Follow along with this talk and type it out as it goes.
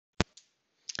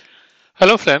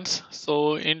Hello friends,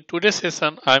 so in today's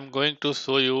session I'm going to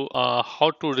show you how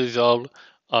to resolve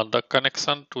the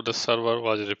connection to the server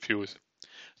was refused.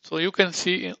 So you can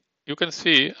see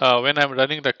when I'm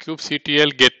running the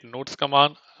kubectl get nodes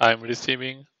command, I'm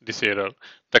receiving this error.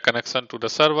 The connection to the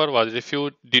server was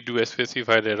refused. Did you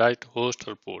specify the right host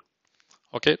or port?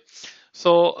 Okay,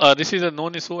 so this is a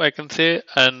known issue I can say,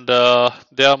 and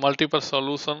there are multiple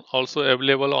solutions also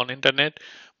available on internet.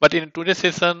 But in today's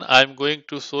session, I'm going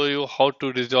to show you how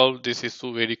to resolve this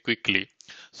issue very quickly.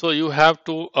 So you have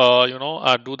to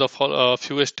do the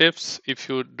few steps. If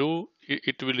you do,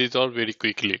 it will resolve very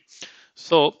quickly.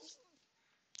 So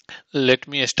let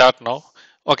me start now.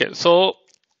 Okay, so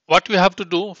what we have to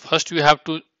do first, we have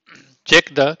to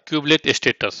check the kubelet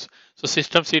status. So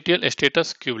systemctl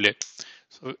status kubelet.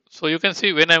 So you can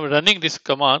see when I'm running this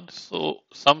command, so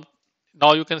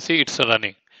now you can see it's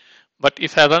running. But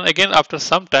if I run again after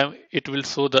some time, it will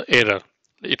show the error.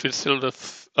 It will show the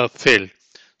fail.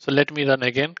 So let me run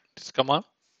again this command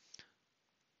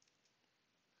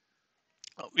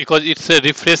because it's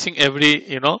refreshing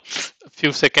every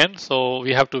few seconds. So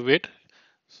we have to wait.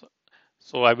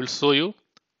 So I will show you.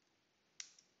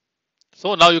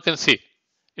 So now you can see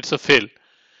it's a fail.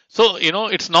 So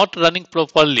it's not running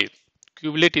properly.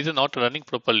 Kubelet is not running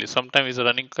properly. Sometimes it's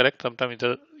running correct, sometimes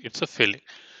it's a failing.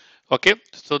 Okay,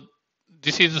 so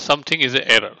this is something is an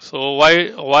error. So why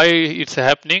it's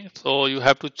happening? So you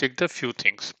have to check the few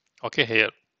things. Okay, here.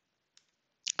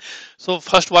 So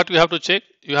first, what you have to check?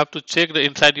 You have to check the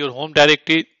inside your home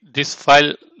directory. This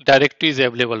file directory is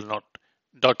available or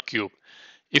not. .cube.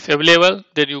 If available,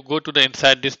 then you go to the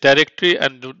inside this directory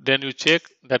and then you check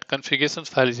that configuration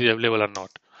file is available or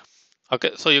not.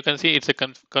 Okay, so you can see it's a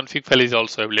config file is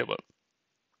also available.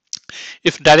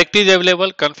 If directory is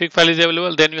available, config file is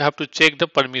available, then you have to check the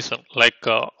permission like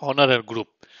owner and group.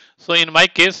 So in my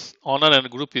case, owner and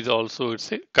group is also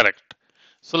it's correct.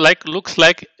 So looks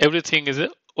like everything is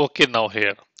okay now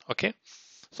here. Okay.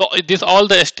 So this all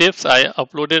the steps I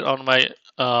uploaded on my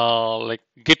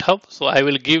GitHub. So I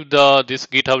will give this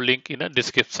GitHub link in a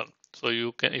description. So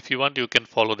you can, if you want, you can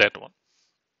follow that one.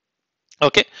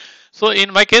 Okay. So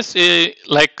in my case,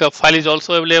 file is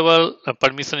also available,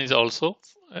 permission is also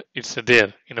it's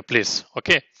there in a place.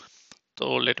 Okay.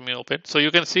 So let me open. So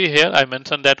you can see here I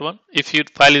mentioned that one. If your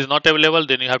file is not available,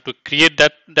 then you have to create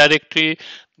that directory.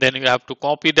 Then you have to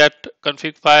copy that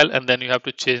config file, and then you have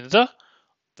to change the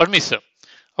permission.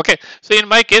 Okay. So in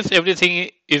my case,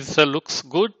 everything is looks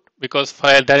good because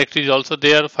file directory is also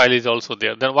there, file is also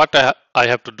there. Then what I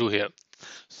have to do here?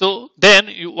 So then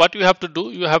what you have to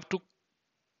do? You have to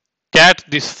cat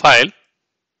this file,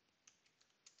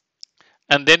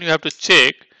 and then you have to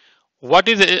check what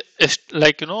is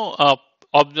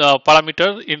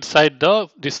parameter inside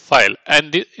this file,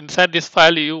 and inside this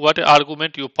file what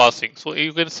argument you passing. So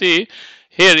you can see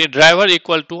here in driver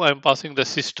equal to I'm passing the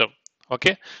system.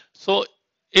 Okay, so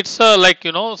it's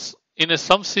in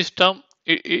some system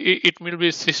it will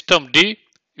be system D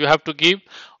you have to give,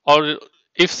 or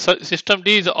if system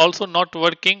D is also not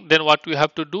working, then what you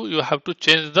have to do, you have to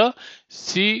change the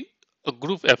C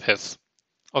group FS.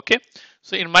 Okay,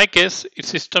 so in my case, if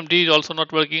system D is also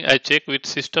not working, I check with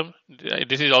system,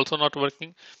 this is also not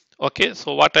working. Okay,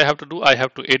 so what I have to do, I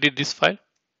have to edit this file.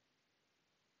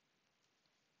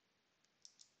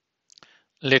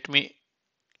 Let me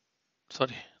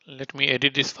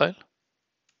edit this file.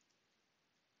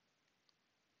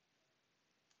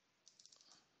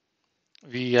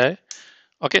 VI.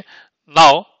 Okay,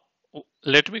 now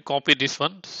let me copy this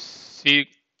one, C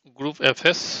group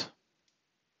FS.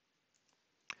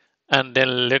 And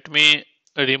then let me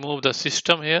remove the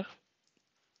system here.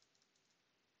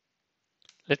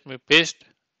 Let me paste,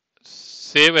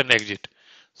 save and exit.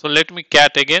 So let me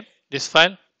cat again this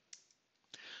file.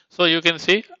 So you can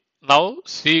see now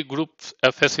C group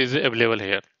FS is available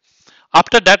here.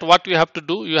 After that, what you have to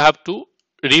do, you have to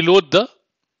reload the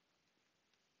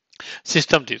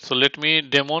system D. So let me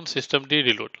demo system D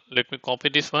reload. Let me copy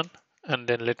this one and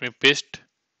then let me paste.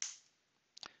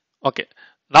 Okay.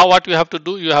 Now what you have to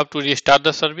do, you have to restart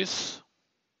the service.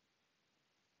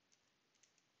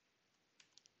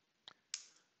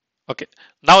 Okay.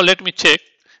 Now let me check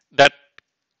that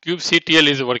kubectl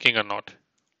is working or not.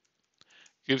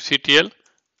 Kubectl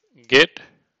get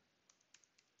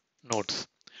nodes.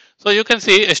 So you can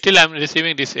see still I'm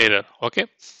receiving this error. Okay.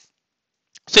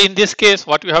 So in this case,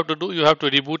 what you have to do, you have to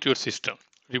reboot your system,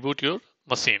 reboot your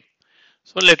machine.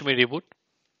 So let me reboot.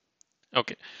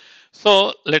 Okay.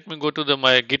 So let me go to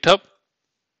my GitHub.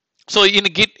 So in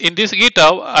this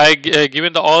GitHub, I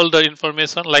given all the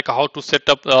information like how to set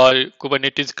up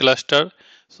Kubernetes cluster.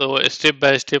 So step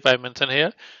by step I mentioned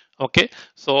here. Okay,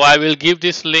 so I will give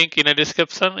this link in a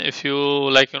description. If you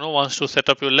like, wants to set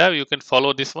up your lab, you can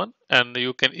follow this one and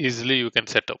you can easily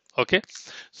set up. Okay.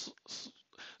 So,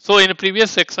 so in a previous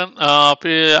section,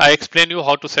 I explained you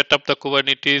how to set up the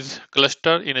Kubernetes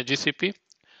cluster in a GCP.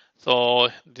 So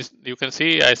this you can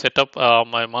see I set up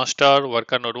my master,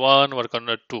 worker node 1, worker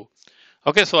node 2.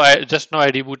 Okay, so I just now I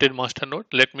rebooted master node.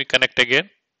 Let me connect again.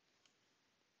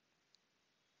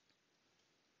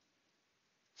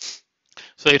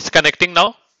 So it's connecting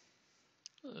now.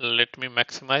 Let me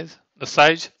maximize the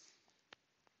size.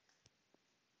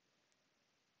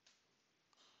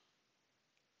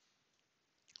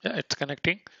 Yeah, it's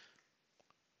connecting.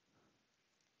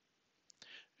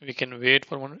 We can wait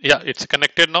for one. Yeah, it's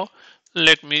connected now.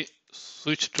 Let me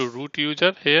switch to root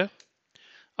user here.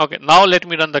 Okay, now let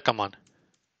me run the command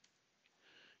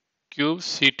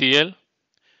kubectl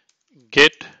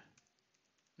get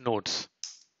nodes.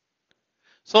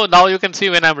 So now you can see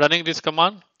when I'm running this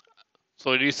command,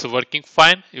 so it is working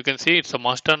fine. You can see it's a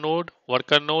master node,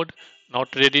 worker node,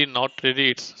 not ready, not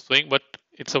ready. It's showing, but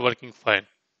it's a working fine.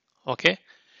 Okay.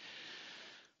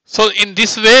 So in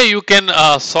this way, you can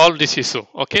solve this issue.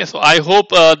 Okay. So I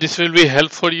hope this will be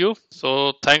helpful for you.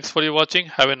 So thanks for your watching.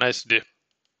 Have a nice day.